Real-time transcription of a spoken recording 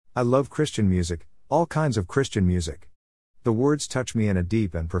I love Christian music, all kinds of Christian music. The words touch me in a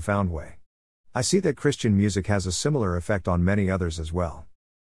deep and profound way. I see that Christian music has a similar effect on many others as well.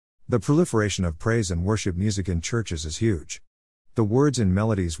 The proliferation of praise and worship music in churches is huge. The words and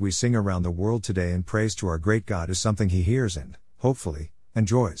melodies we sing around the world today in praise to our great God is something He hears and, hopefully,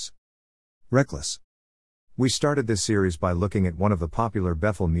 enjoys. Reckless. We started this series by looking at one of the popular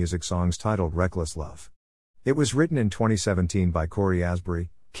Bethel music songs titled Reckless Love. It was written in 2017 by Corey Asbury,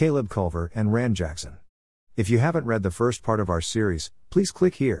 Caleb Culver, and Rand Jackson. If you haven't read the first part of our series, please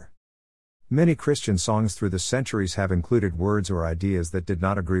click here. Many Christian songs through the centuries have included words or ideas that did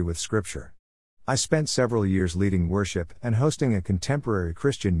not agree with Scripture. I spent several years leading worship and hosting a contemporary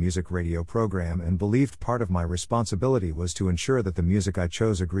Christian music radio program and believed part of my responsibility was to ensure that the music I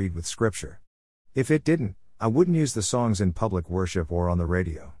chose agreed with Scripture. If it didn't, I wouldn't use the songs in public worship or on the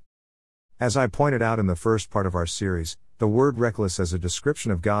radio. As I pointed out in the first part of our series, the word reckless as a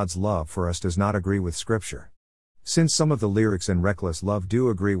description of God's love for us does not agree with Scripture. Since some of the lyrics in Reckless Love do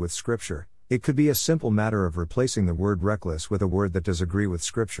agree with Scripture, it could be a simple matter of replacing the word reckless with a word that does agree with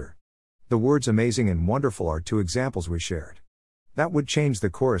Scripture. The words amazing and wonderful are two examples we shared. That would change the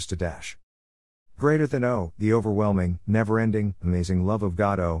chorus to dash. Greater than oh, the overwhelming, never-ending, amazing love of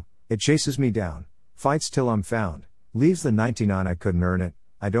God oh, it chases me down, fights till I'm found, leaves the 99 I couldn't earn it,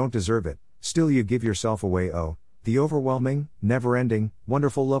 I don't deserve it, still you give yourself away oh, the overwhelming, never-ending,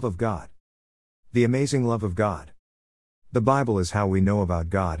 wonderful love of God. The amazing love of God. The Bible is how we know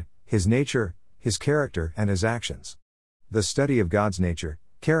about God, His nature, His character, and His actions. The study of God's nature,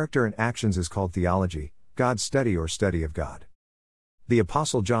 character, and actions is called theology, God's study or study of God. The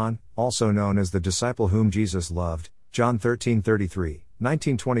Apostle John, also known as the disciple whom Jesus loved, John 13:33,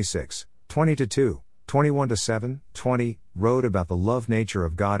 19:26, 20-2, 21-7, 20, wrote about the love nature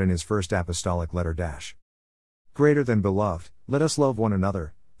of God in his first apostolic letter dash. Greater than beloved, let us love one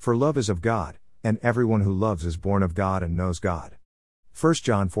another, for love is of God, and everyone who loves is born of God and knows God. 1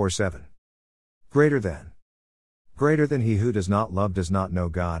 John 4:7. Greater than. Greater than he who does not love does not know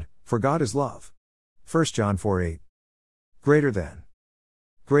God, for God is love. 1 John 4:8. Greater than.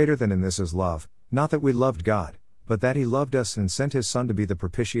 Greater than in this is love, not that we loved God, but that He loved us and sent His Son to be the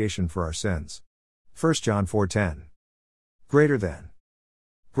propitiation for our sins. 1 John 4:10. Greater than.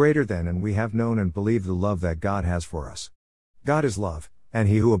 Greater than, and we have known and believed the love that God has for us. God is love, and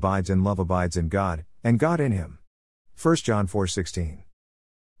he who abides in love abides in God, and God in him. 1 John 4:16.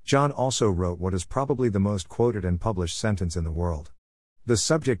 John also wrote what is probably the most quoted and published sentence in the world. The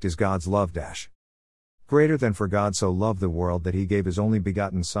subject is God's love dash. Greater than, for God so loved the world that He gave His only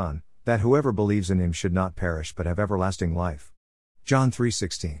begotten Son, that whoever believes in Him should not perish but have everlasting life. John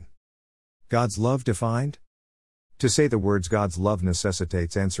 3:16. God's love defined? To say the words God's love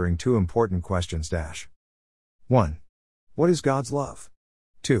necessitates answering two important questions dash. 1. What is God's love?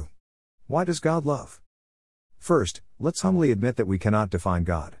 2. Why does God love? First, let's humbly admit that we cannot define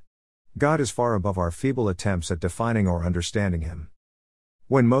God. God is far above our feeble attempts at defining or understanding Him.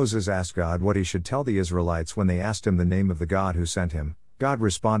 When Moses asked God what he should tell the Israelites when they asked him the name of the God who sent him, God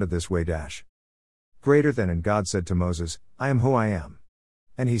responded this way dash. Greater than, and God said to Moses, I am who I am.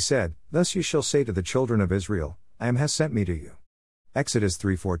 And he said, thus you shall say to the children of Israel, I am has sent me to you. Exodus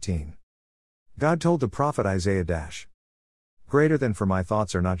 3:14. God told the prophet Isaiah dash. Greater than, for my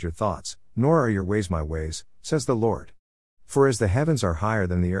thoughts are not your thoughts, nor are your ways my ways, says the Lord. For as the heavens are higher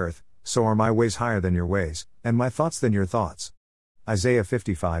than the earth, so are my ways higher than your ways, and my thoughts than your thoughts. Isaiah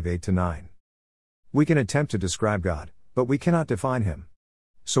 55:8-9. We can attempt to describe God, but we cannot define Him.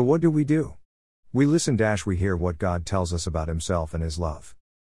 So what do? We listen we hear what God tells us about Himself and His love.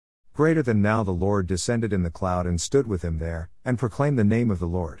 Greater than, now the Lord descended in the cloud and stood with him there, and proclaimed the name of the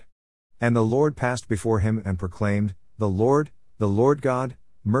Lord. And the Lord passed before him and proclaimed, the Lord God,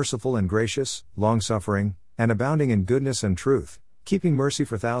 merciful and gracious, long-suffering, and abounding in goodness and truth, keeping mercy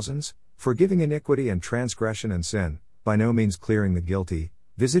for thousands, forgiving iniquity and transgression and sin, by no means clearing the guilty,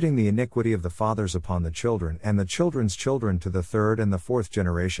 visiting the iniquity of the fathers upon the children and the children's children to the third and the fourth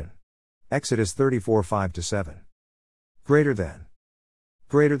generation. Exodus 34:5-7. Greater than.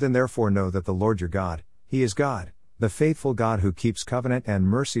 Greater than, therefore know that the Lord your God, He is God, the faithful God who keeps covenant and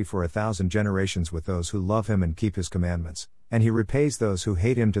mercy for 1,000 generations with those who love Him and keep His commandments, and He repays those who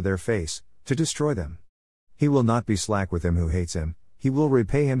hate Him to their face, to destroy them. He will not be slack with him who hates Him, He will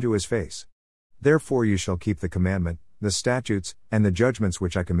repay him to his face. Therefore you shall keep the commandment, the statutes, and the judgments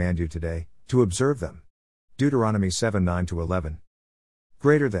which I command you today, to observe them. Deuteronomy 7:9-11.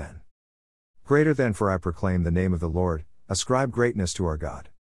 Greater than. Greater than, for I proclaim the name of the Lord, ascribe greatness to our God.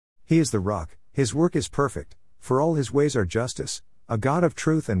 He is the rock, His work is perfect, for all His ways are justice, a God of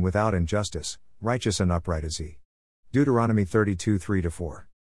truth and without injustice, righteous and upright is He. Deuteronomy 32:3-4.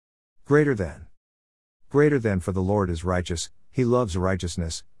 Greater than. Greater than, for the Lord is righteous, he loves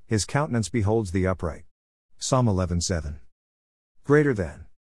righteousness, his countenance beholds the upright. Psalm 11:7. Greater than.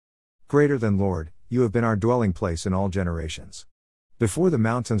 Greater than, Lord, you have been our dwelling place in all generations. Before the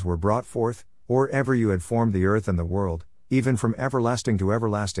mountains were brought forth, or ever you had formed the earth and the world, even from everlasting to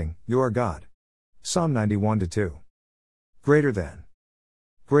everlasting, you are God. Psalm 91:2. Greater than.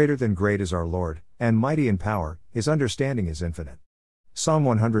 Greater than, great is our Lord, and mighty in power, his understanding is infinite. Psalm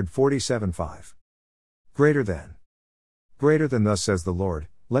 147:5. Greater than. Greater than, thus says the Lord,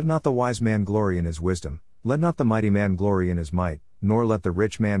 let not the wise man glory in his wisdom, let not the mighty man glory in his might, nor let the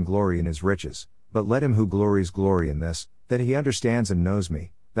rich man glory in his riches, but let him who glories glory in this, that he understands and knows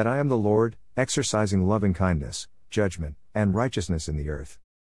me, that I am the Lord, exercising loving kindness, judgment, and righteousness in the earth.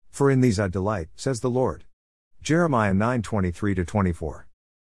 For in these I delight, says the Lord. Jeremiah 9:23-24.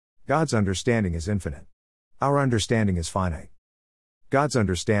 God's understanding is infinite. Our understanding is finite. God's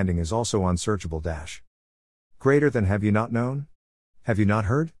understanding is also unsearchable. Greater than, have you not known? Have you not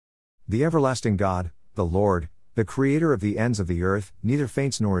heard? The everlasting God, the Lord, the creator of the ends of the earth, neither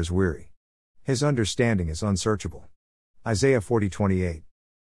faints nor is weary. His understanding is unsearchable. Isaiah 40:28.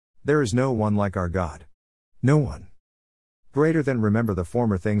 There is no one like our God. No one. Greater than, remember the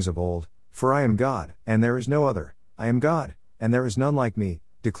former things of old, for I am God, and there is no other, I am God, and there is none like me,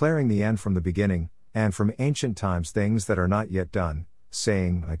 declaring the end from the beginning, and from ancient times things that are not yet done,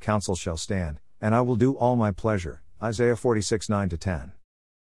 saying, my counsel shall stand, and I will do all my pleasure. Isaiah 46:9-10.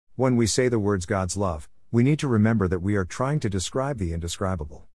 When we say the words God's love, we need to remember that we are trying to describe the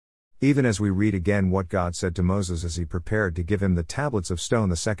indescribable. Even as we read again what God said to Moses as he prepared to give him the tablets of stone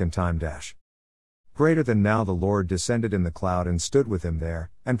the second time. Greater than, now the Lord descended in the cloud and stood with him there,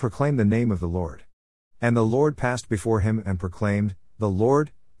 and proclaimed the name of the Lord. And the Lord passed before him and proclaimed, the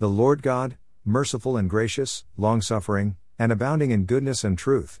Lord God, merciful and gracious, long-suffering, and abounding in goodness and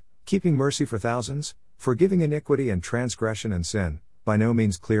truth, keeping mercy for thousands, forgiving iniquity and transgression and sin, by no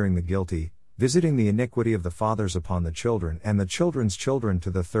means clearing the guilty, visiting the iniquity of the fathers upon the children and the children's children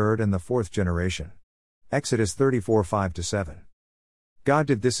to the third and the fourth generation. Exodus 34:5-7. God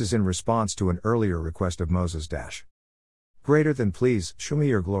did this as in response to an earlier request of Moses. Greater than, please, show me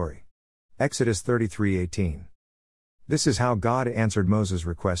your glory. Exodus 33:18. This is how God answered Moses'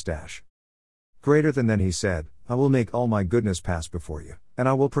 request. Greater than, then he said, I will make all my goodness pass before you, and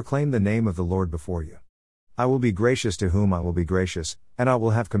I will proclaim the name of the Lord before you. I will be gracious to whom I will be gracious, and I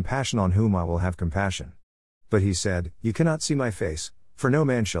will have compassion on whom I will have compassion. But he said, you cannot see my face, for no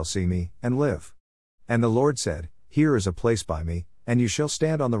man shall see me, and live. And the Lord said, here is a place by me, and you shall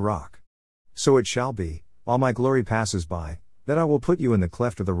stand on the rock. So it shall be, while my glory passes by, that I will put you in the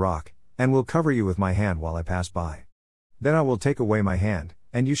cleft of the rock, and will cover you with my hand while I pass by. Then I will take away my hand,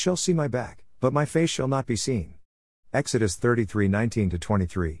 and you shall see my back, but my face shall not be seen. Exodus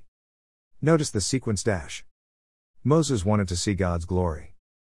 33:19-23. Notice the sequence. Moses wanted to see God's glory.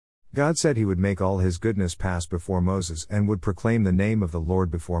 God said he would make all his goodness pass before Moses and would proclaim the name of the Lord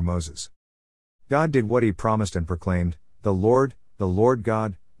before Moses. God did what he promised and proclaimed, the Lord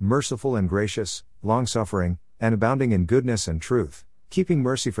God, merciful and gracious, long-suffering, and abounding in goodness and truth, keeping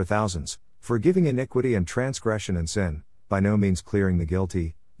mercy for thousands, forgiving iniquity and transgression and sin, by no means clearing the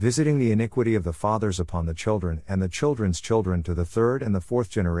guilty, visiting the iniquity of the fathers upon the children and the children's children to the third and the fourth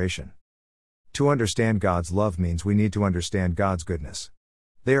generation. To understand God's love means we need to understand God's goodness.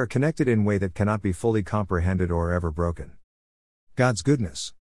 They are connected in a way that cannot be fully comprehended or ever broken. God's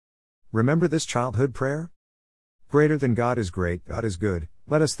goodness. Remember this childhood prayer? Greater than, God is great, God is good,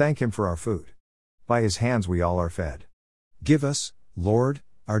 let us thank him for our food. By his hands we all are fed. Give us, Lord,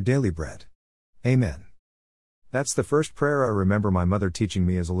 our daily bread. Amen. That's the first prayer I remember my mother teaching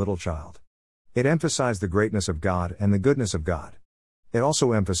me as a little child. It emphasized the greatness of God and the goodness of God. It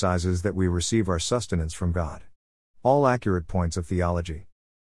also emphasizes that we receive our sustenance from God. All accurate points of theology.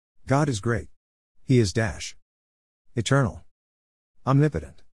 God is great. He is eternal,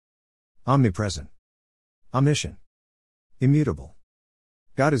 omnipotent, omnipresent, omniscient, immutable.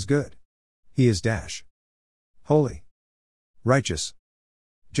 God is good. He is holy, righteous,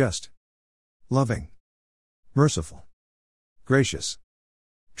 just, loving, merciful, gracious,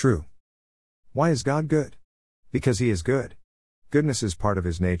 true. Why is God good? Because he is good. Goodness is part of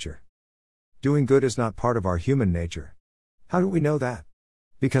his nature. Doing good is not part of our human nature. How do we know that?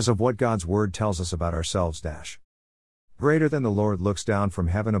 Because of what God's word tells us about ourselves. Greater than, the Lord looks down from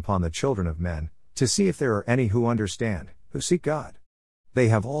heaven upon the children of men, to see if there are any who understand, who seek God. They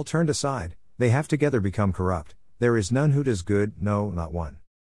have all turned aside, they have together become corrupt, there is none who does good, no, not one.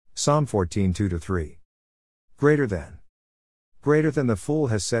 Psalm 14:2-3. Greater than. Greater than, the fool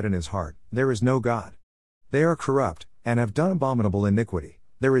has said in his heart, there is no God. They are corrupt, and have done abominable iniquity,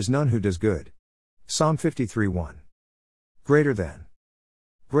 There is none who does good. Psalm 53:1. Greater than.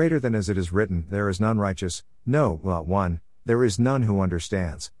 Greater than, as it is written, there is none righteous, no, not one, there is none who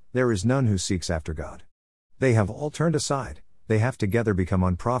understands, there is none who seeks after God. They have all turned aside, they have together become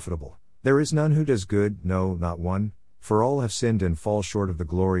unprofitable, there is none who does good, no, not one, for all have sinned and fall short of the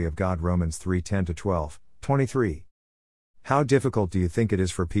glory of God. Romans 3:10-12, 23. How difficult do you think it is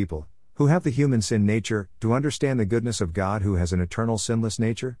for people, who have the human sin nature, to understand the goodness of God who has an eternal sinless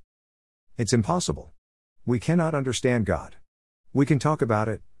nature? It's impossible. We cannot understand God. We can talk about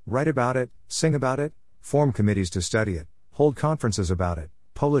it, write about it, sing about it, form committees to study it, hold conferences about it,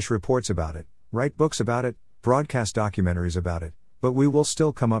 publish reports about it, write books about it, broadcast documentaries about it, but we will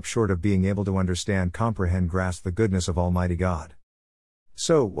still come up short of being able to understand, comprehend, grasp the goodness of Almighty God.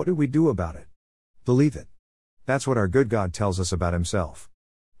 So, what do we do about it? Believe it. That's what our good God tells us about Himself.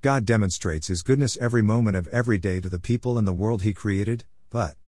 God demonstrates His goodness every moment of every day to the people and the world He created,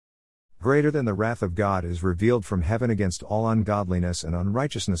 but greater than the wrath of God is revealed from heaven against all ungodliness and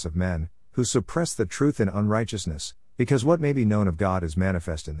unrighteousness of men, who suppress the truth in unrighteousness, because what may be known of God is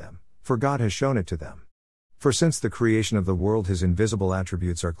manifest in them, for God has shown it to them. For since the creation of the world His invisible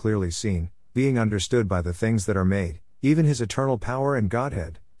attributes are clearly seen, being understood by the things that are made, even His eternal power and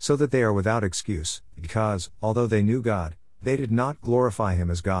Godhead, so that they are without excuse, because, although they knew God, they did not glorify Him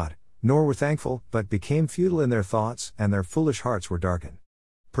as God, nor were thankful, but became futile in their thoughts, and their foolish hearts were darkened.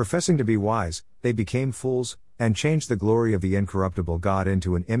 Professing to be wise, they became fools, and changed the glory of the incorruptible God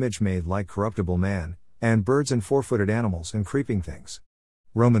into an image made like corruptible man, and birds and four-footed animals and creeping things.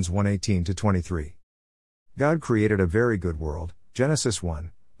 Romans 1:18-23. God created a very good world, Genesis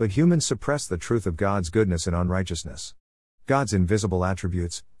 1, but humans suppress the truth of God's goodness in unrighteousness. God's invisible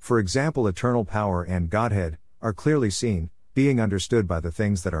attributes, for example eternal power and Godhead, are clearly seen, being understood by the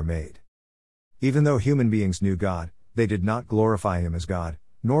things that are made. Even though human beings knew God, they did not glorify Him as God,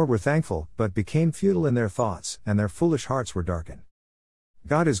 nor were thankful, but became futile in their thoughts, and their foolish hearts were darkened.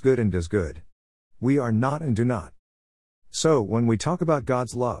 God is good and does good. We are not and do not. So, when we talk about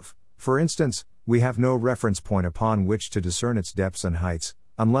God's love, for instance, we have no reference point upon which to discern its depths and heights,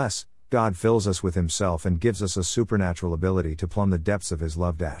 unless God fills us with Himself and gives us a supernatural ability to plumb the depths of His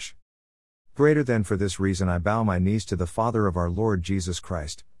love. Greater than, for this reason I bow my knees to the Father of our Lord Jesus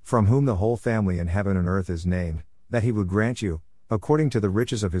Christ, from whom the whole family in heaven and earth is named, that He would grant you, according to the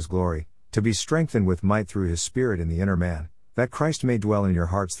riches of His glory, to be strengthened with might through His Spirit in the inner man, that Christ may dwell in your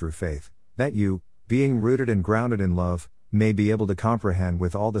hearts through faith, that you, being rooted and grounded in love, may be able to comprehend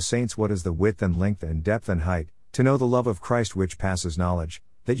with all the saints what is the width and length and depth and height, to know the love of Christ which passes knowledge,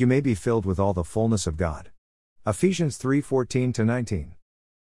 that you may be filled with all the fullness of God. Ephesians 3:14-19.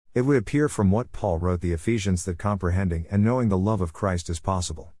 It would appear from what Paul wrote the Ephesians that comprehending and knowing the love of Christ is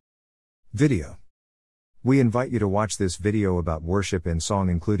possible. Video. We invite you to watch this video about worship in song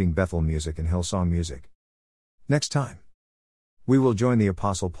including Bethel music and Hillsong music. Next time, we will join the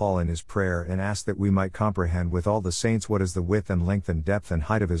Apostle Paul in his prayer and ask that we might comprehend with all the saints what is the width and length and depth and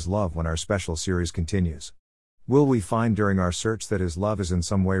height of His love when our special series continues. Will we find during our search that His love is in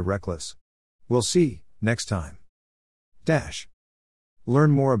some way reckless? We'll see, next time.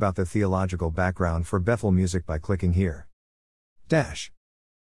 Learn more about the theological background for Bethel music by clicking here.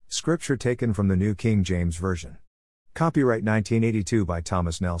 Scripture taken from the New King James Version. Copyright 1982 by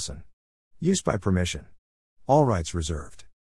Thomas Nelson. Use by permission. All rights reserved.